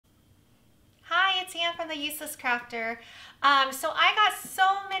it's Ann from the Useless Crafter. So I got so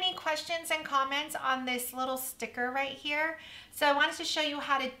many questions and comments on this little sticker right here. So I wanted to show you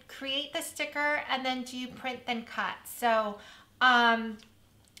how to create the sticker and then do print then cut. So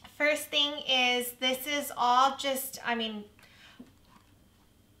first thing is, this is all just,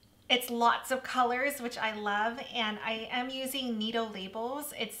 it's lots of colors, which I love, and I am using Neato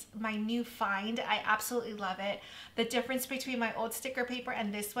labels. It's my new find. I absolutely love it. The difference between my old sticker paper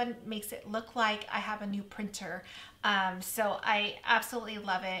and this one makes it look like I have a new printer. So I absolutely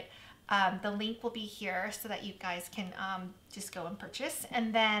love it. The link will be here so that you guys can just go and purchase.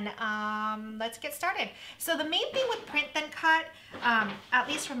 And then let's get started. So the main thing with print then cut, at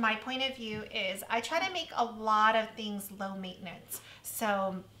least from my point of view, is I try to make a lot of things low maintenance.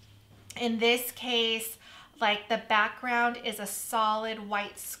 So in this case, like the background is a solid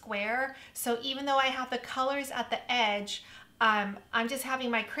white square. So even though I have the colors at the edge, I'm just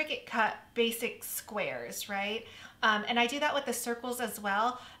having my Cricut cut basic squares, right? And I do that with the circles as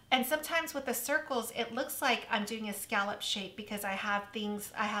well. And sometimes with the circles, it looks like I'm doing a scallop shape because I have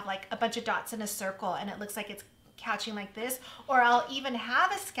like a bunch of dots in a circle and it looks like it's catching like this, or I'll even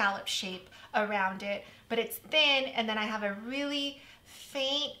have a scallop shape around it, but it's thin, and then I have a really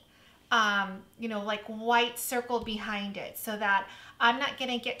faint like white circle behind it so that I'm not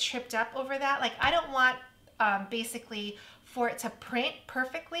gonna get tripped up over that. Like I don't want basically for it to print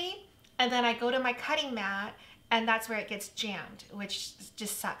perfectly and then I go to my cutting mat and that's where it gets jammed, which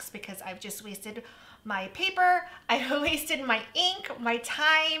just sucks because I've just wasted my paper, I wasted my ink, my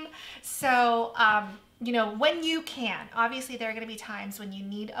time. So when you can, obviously there are going to be times when you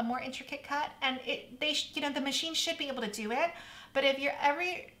need a more intricate cut, and the machine should be able to do it. But if you're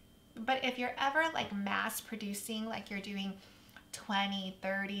ever like mass producing, like you're doing 20,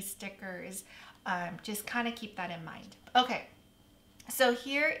 30 stickers, just kind of keep that in mind. Okay, so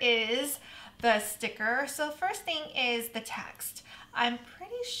here is the sticker. So first thing is the text. I'm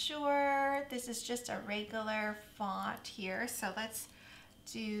pretty sure this is just a regular font here. So let's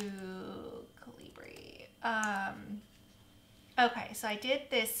do Calibri. Okay, so I did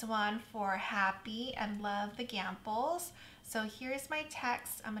this one for Happy and Love the Gamples. So here's my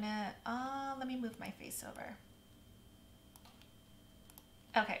text. I'm gonna, let me move my face over.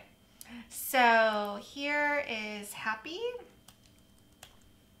 Okay, so here is Happy.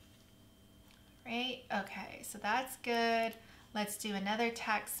 Right, okay, so that's good. Let's do another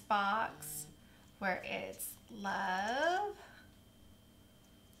text box where it's love.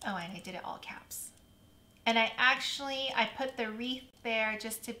 Oh, and I did it all caps. And I put the wreath there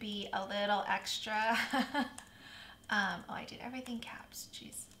just to be a little extra. Oh, I did everything caps,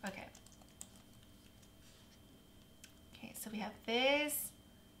 jeez, okay. Okay, so we have this,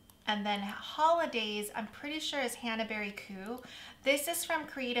 and then holidays, I'm pretty sure is Hannah Berry Coo. This is from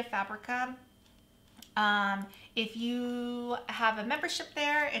Creative Fabrica. If you have a membership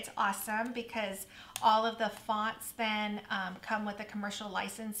there, it's awesome because all of the fonts then come with a commercial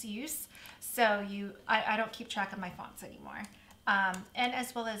license use. So I don't keep track of my fonts anymore. And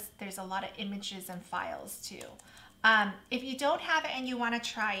as well as there's a lot of images and files too. If you don't have it and you want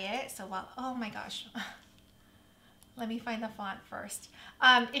to try it, oh my gosh. Let me find the font first.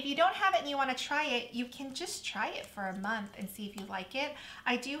 If you don't have it and you want to try it, you can just try it for a month and see if you like it.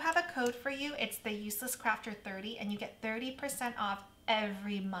 I do have a code for you. It's the Useless Crafter 30, and you get 30% off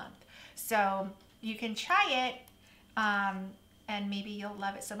every month. So you can try it, and maybe you'll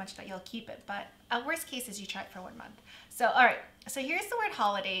love it so much that you'll keep it. But worst case is you try it for 1 month. So all right, so here's the word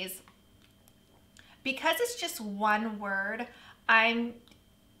holidays. Because it's just one word, I'm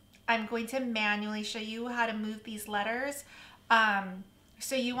going to manually show you how to move these letters.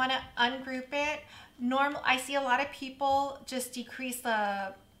 So you want to ungroup it. I see a lot of people just decrease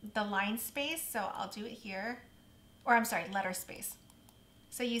the line space, so I'll do it here. Or I'm sorry, letter space.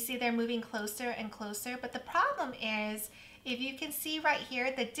 So you see they're moving closer and closer, but the problem is, if you can see right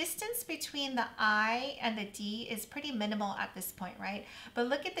here, the distance between the I and the D is pretty minimal at this point, right? But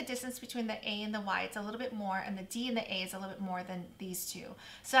look at the distance between the A and the Y, it's a little bit more, and the D and the A is a little bit more than these two.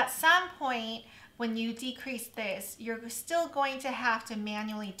 So at some point, when you decrease this, you're still going to have to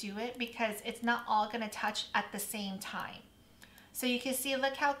manually do it because it's not all gonna touch at the same time. So you can see,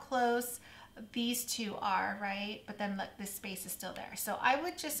 look how close these two are, right? But then look, this space is still there. So I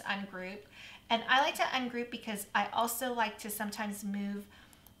would just ungroup. And I like to ungroup because I also like to sometimes move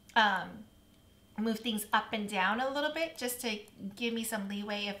things up and down a little bit just to give me some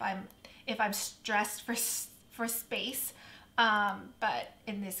leeway if I'm stressed for space. But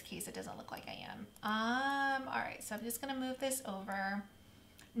in this case, it doesn't look like I am. All right, so I'm just gonna move this over.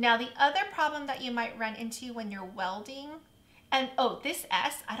 Now, the other problem that you might run into when you're welding And oh, this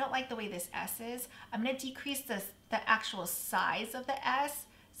S, I don't like the way this S is. I'm gonna decrease the actual size of the S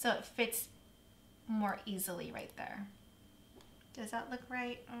so it fits more easily right there. Does that look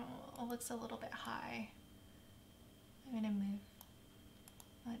right? Oh, it looks a little bit high. I'm gonna move,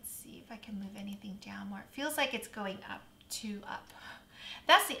 let's see if I can move anything down more. It feels like it's going up, too up.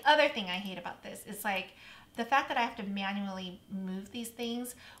 That's the other thing I hate about this. It's like the fact that I have to manually move these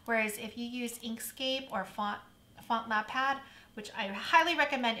things, whereas if you use Inkscape or Font Lab Pad, which I highly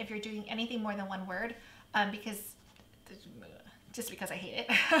recommend if you're doing anything more than one word, just because I hate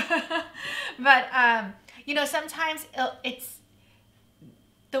it. But, you know, sometimes it's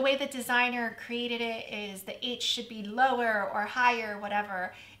the way the designer created it is the H should be lower or higher,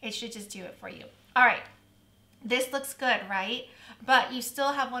 whatever. It should just do it for you. All right, this looks good, right? But you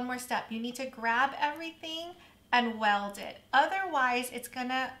still have one more step. You need to grab everything and weld it. Otherwise, it's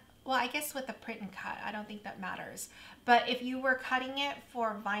gonna, well, I guess with the print and cut, I don't think that matters. But if you were cutting it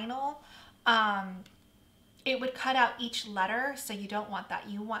for vinyl, it would cut out each letter, so you don't want that.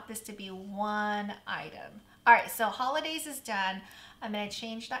 You want this to be one item. All right, so holidays is done. I'm gonna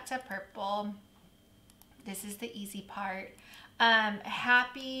change that to purple. This is the easy part.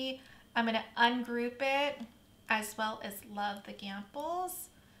 Happy, I'm gonna ungroup it, as well as love the Gamples,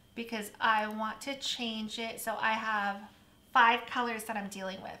 because I want to change it. So I have 5 colors that I'm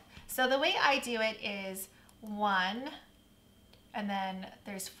dealing with. So the way I do it is 1, and then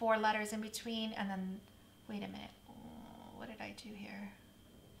there's 4 letters in between, and then, wait a minute, what did I do here?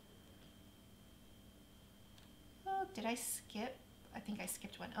 Oh, did I skip? I think I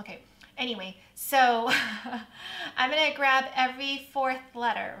skipped one. Okay, anyway, so I'm gonna grab every 4th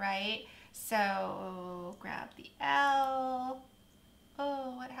letter, right? So grab the L.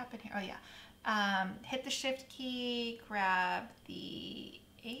 Oh, what happened here? Oh yeah. Hit the shift key, grab the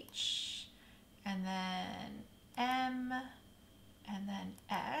H, and then M, and then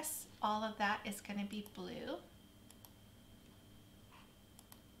S. All of that is going to be blue.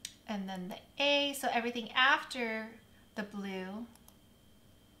 And then the A, so everything after the blue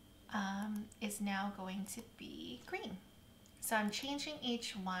is now going to be green. So I'm changing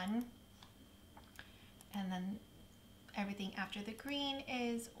each one, and then everything after the green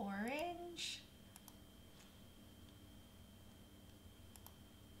is orange.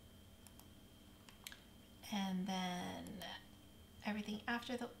 And then everything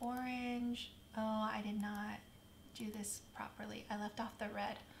after the orange, oh, I did not do this properly. I left off the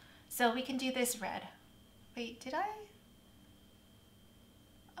red. So we can do this red. Wait, did I?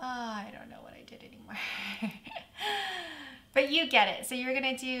 I don't know what I did anymore. But you get it. So you're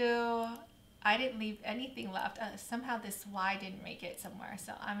gonna do, I didn't leave anything left. Somehow this Y didn't make it somewhere.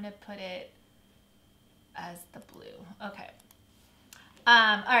 So I'm gonna put it as the blue. Okay.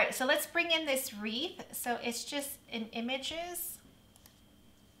 All right, so let's bring in this wreath. So it's just in images.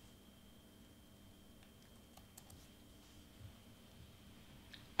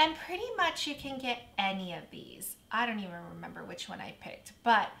 And pretty much you can get any of these. I don't even remember which one I picked,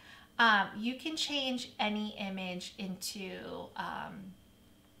 but you can change any image into,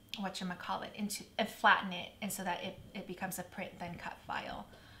 whatchamacallit, into, and flatten it, and so that it becomes a print then cut file.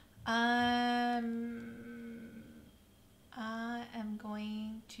 I am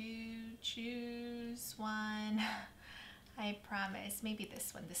going to choose one. I promise. Maybe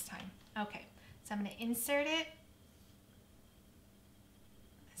this one this time. Okay, so I'm going to insert it.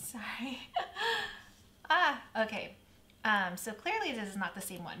 Sorry. Okay. So clearly this is not the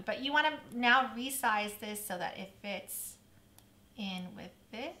same one, but you want to now resize this so that it fits in with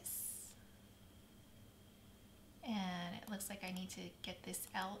this. And it looks like I need to get this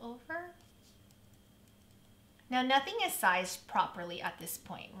L over. Now nothing is sized properly at this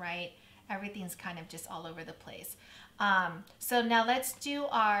point, right? Everything's kind of just all over the place. So now let's do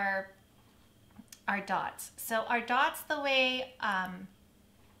our dots. So our dots, the way,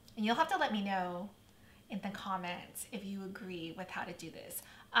 and you'll have to let me know in the comments if you agree with how to do this.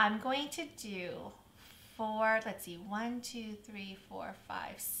 I'm going to do 4, let's see, 1, 2, 3, 4,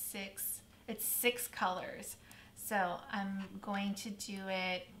 5, 6. It's 6 colors. So I'm going to do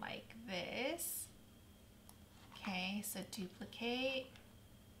it like this. Okay, so duplicate.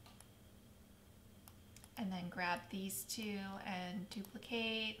 And then grab these 2 and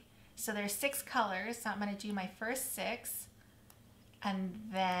duplicate. So there's 6 colors. So I'm going to do my first 6. And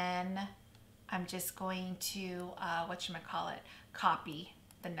then I'm just going to, copy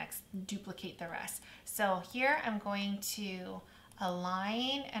the next, duplicate the rest. So here I'm going to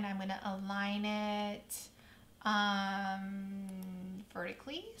align, and I'm going to align it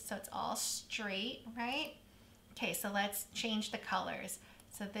vertically, so it's all straight, right? Okay, so let's change the colors.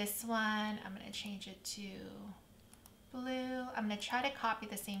 So this one, I'm going to change it to blue. I'm gonna try to copy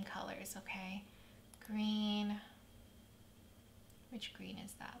the same colors, okay? Green. Which green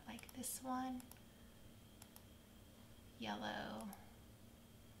is that? Like this one? Yellow.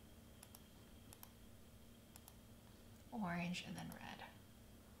 Orange and then red.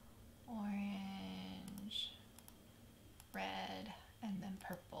 Orange, red, and then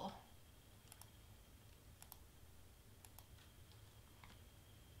purple.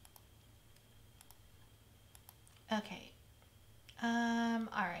 Okay.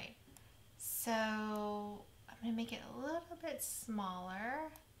 All right. So I'm gonna make it a little bit smaller.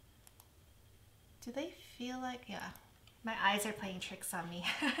 Do they feel like, yeah, my eyes are playing tricks on me.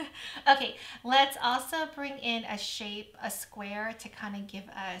 Okay, let's also bring in a shape, a square, to kind of give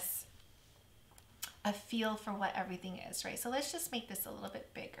us a feel for what everything is, right? So let's just make this a little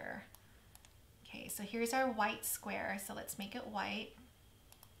bit bigger. Okay, so here's our white square. So let's make it white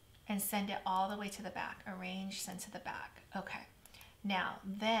and send it all the way to the back. Arrange, send to the back. Okay, now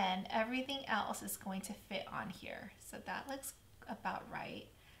then everything else is going to fit on here. So that looks about right.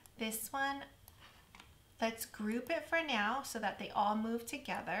 This one, let's group it for now so that they all move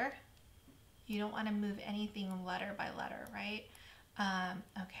together. You don't want to move anything letter by letter, right?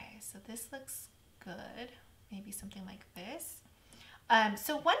 Okay, so this looks good. Maybe something like this.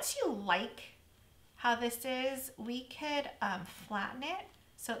 So once you like how this is, we could flatten it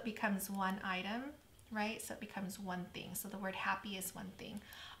so it becomes one item, right? So it becomes one thing. So the word happy is one thing.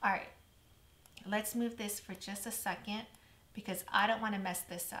 All right, let's move this for just a second because I don't want to mess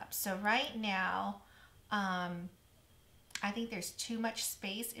this up. So right now, I think there's too much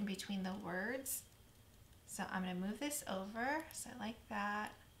space in between the words. So I'm going to move this over. So I like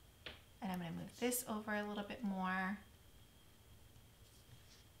that. And I'm going to move this over a little bit more.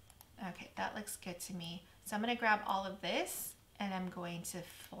 Okay, that looks good to me. So I'm going to grab all of this and I'm going to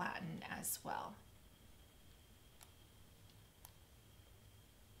flatten as well.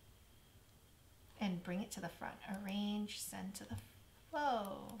 And bring it to the front. Arrange, send to the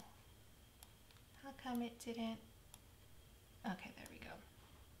flow. How come it didn't? Okay, there we go.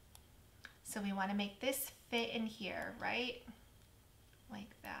 So we want to make this fit in here, right? Like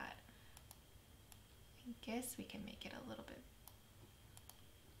that. I guess we can make it a little bit.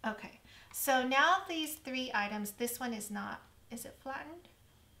 Okay, so now these three items, this one is not, is it flattened?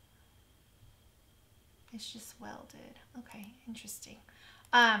 It's just welded. Okay, interesting.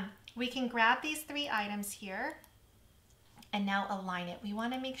 We can grab these three items here and now align it. We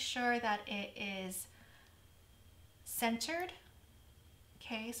want to make sure that it is centered.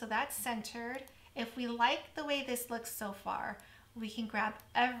 Okay, so that's centered. If we like the way this looks so far, we can grab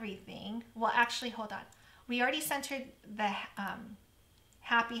everything. Well, actually, hold on. We already centered the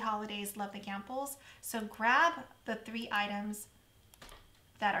Happy Holidays, Love the Gamples. So grab the three items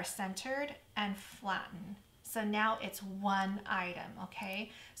that are centered and flatten. So now it's one item,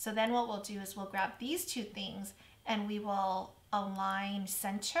 okay? So then what we'll do is we'll grab these two things and we will align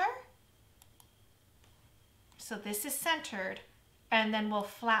center. So this is centered, and then we'll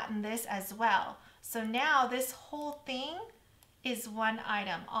flatten this as well. So now this whole thing is one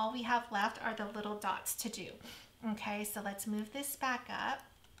item. All we have left are the little dots to do. Okay, so let's move this back up.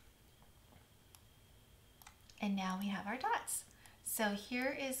 And now we have our dots. So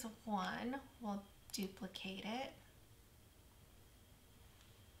here is one. We'll duplicate it.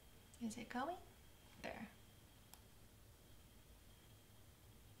 Is it going? There.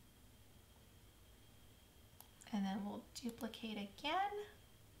 And then we'll duplicate again.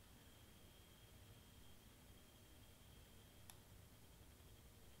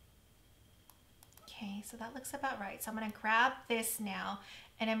 Okay, so that looks about right. So I'm going to grab this now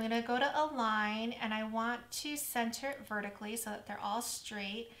and I'm going to go to align, and I want to center it vertically so that they're all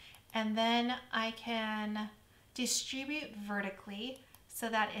straight. And then I can distribute vertically so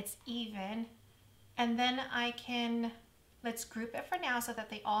that it's even. And then I can, let's group it for now so that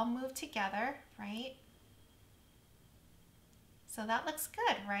they all move together, right? So that looks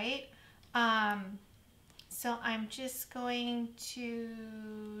good, right? So I'm just going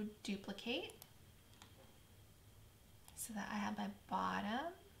to duplicate so that I have my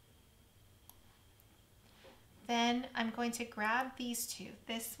bottom. Then I'm going to grab these two,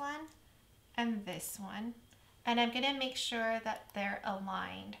 this one and this one, and I'm going to make sure that they're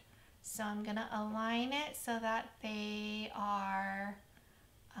aligned. So I'm going to align it so that they are,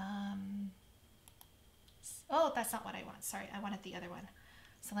 oh, that's not what I want. Sorry, I wanted the other one.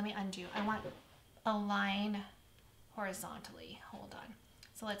 So let me undo. I want align horizontally. Hold on.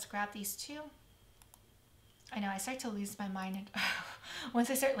 So let's grab these two. I know I start to lose my mind once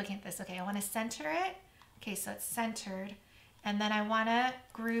I start looking at this. Okay, I want to center it. Okay, so it's centered. And then I want to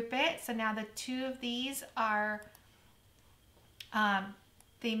group it. So now the two of these are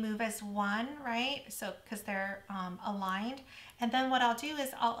they move as one, right? So because they're aligned. And then what I'll do is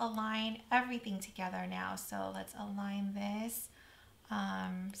I'll align everything together now. So let's align this,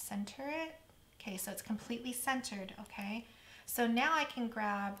 center it. Okay, so it's completely centered, okay? So now I can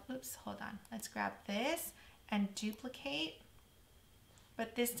grab, oops, hold on. Let's grab this and duplicate.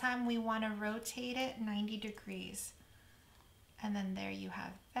 But this time we want to rotate it 90 degrees. And then there you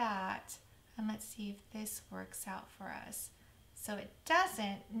have that. And let's see if this works out for us. So it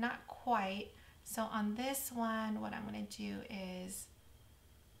doesn't, not quite. So on this one, what I'm going to do is,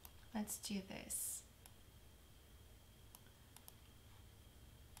 let's do this.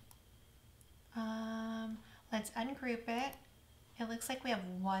 Let's ungroup it. It looks like we have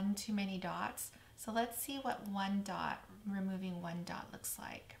one too many dots. So let's see what one dot, removing one dot looks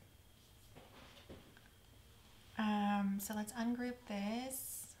like. So let's ungroup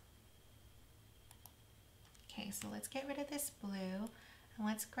this. Okay, so let's get rid of this blue and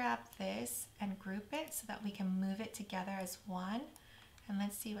let's grab this and group it so that we can move it together as one. And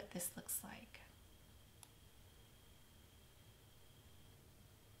let's see what this looks like.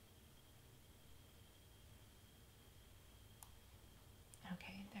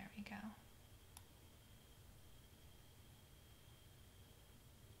 Okay, there we go.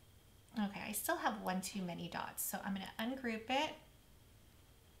 Okay, I still have one too many dots, so I'm going to ungroup it.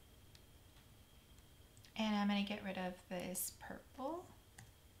 And I'm going to get rid of this purple.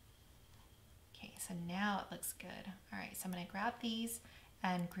 Okay, so now it looks good. All right, so I'm going to grab these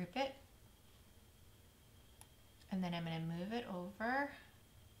and group it. And then I'm going to move it over.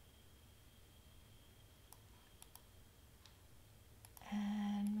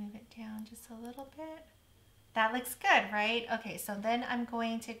 And move it down just a little bit. That looks good, right? Okay, so then I'm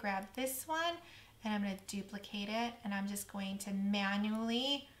going to grab this one and I'm going to duplicate it and I'm just going to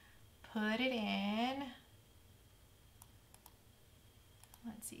manually put it in.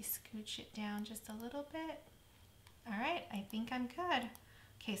 Let's see, scooch it down just a little bit. All right, I think I'm good.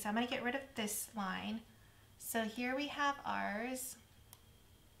 Okay, so I'm going to get rid of this line. So here we have ours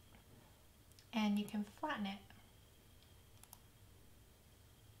and you can flatten it.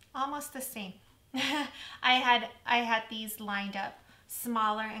 Almost the same. I had these lined up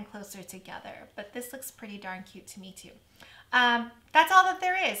smaller and closer together, but this looks pretty darn cute to me too. That's all that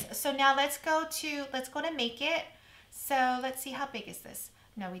there is. So now let's go to make it. So let's see, how big is this?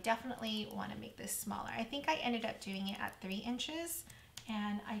 No, we definitely want to make this smaller. I think I ended up doing it at 3 inches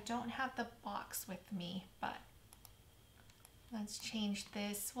and I don't have the box with me, but let's change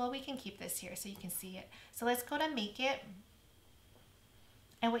this. Well, we can keep this here so you can see it. So let's go to make it.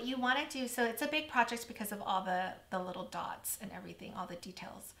 And what you want to do, so it's a big project because of all the little dots and everything, all the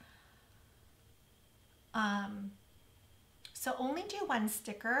details. So only do one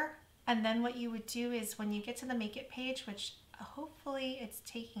sticker, and then what you would do is when you get to the Make It page, which hopefully it's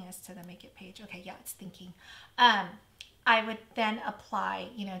taking us to the Make It page. Okay, yeah, it's thinking. I would then apply,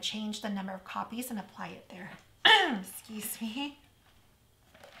 change the number of copies and apply it there. Excuse me.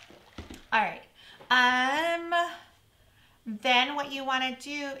 All right. Then what you want to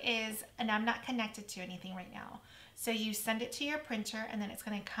do is, and I'm not connected to anything right now, so you send it to your printer and then it's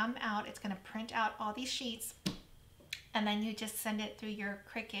going to come out, it's going to print out all these sheets, and then you just send it through your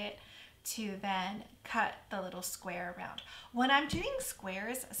Cricut to then cut the little square around. When I'm doing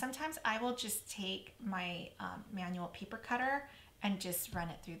squares, sometimes I will just take my manual paper cutter and just run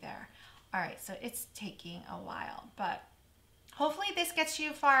it through there. All right, so it's taking a while, but hopefully this gets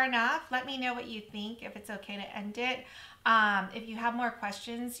you far enough. Let me know what you think, if it's okay to end it. If you have more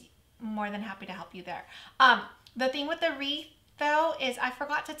questions, more than happy to help you there. The thing with the wreath though is I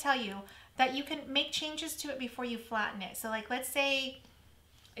forgot to tell you that you can make changes to it before you flatten it. So like, let's say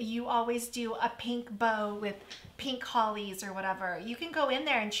you always do a pink bow with pink hollies or whatever. You can go in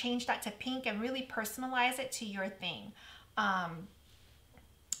there and change that to pink and really personalize it to your thing.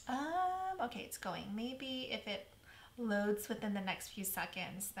 Okay, it's going. Maybe if it loads within the next few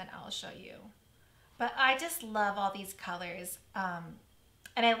seconds, then I'll show you. But I just love all these colors.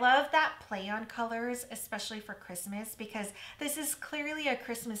 And I love that play on colors, especially for Christmas, because this is clearly a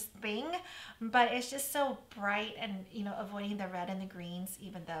Christmas thing, but it's just so bright and, avoiding the red and the greens,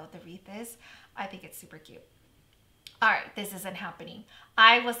 even though the wreath is. I think it's super cute. All right, this isn't happening.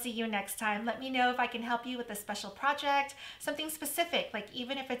 I will see you next time. Let me know if I can help you with a special project, something specific, like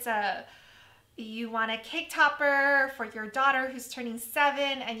even if it's you want a cake topper for your daughter who's turning 7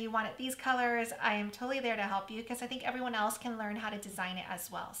 and you want it these colors, I am totally there to help you because I think everyone else can learn how to design it as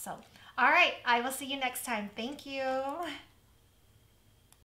well. So, all right, I will see you next time. Thank you.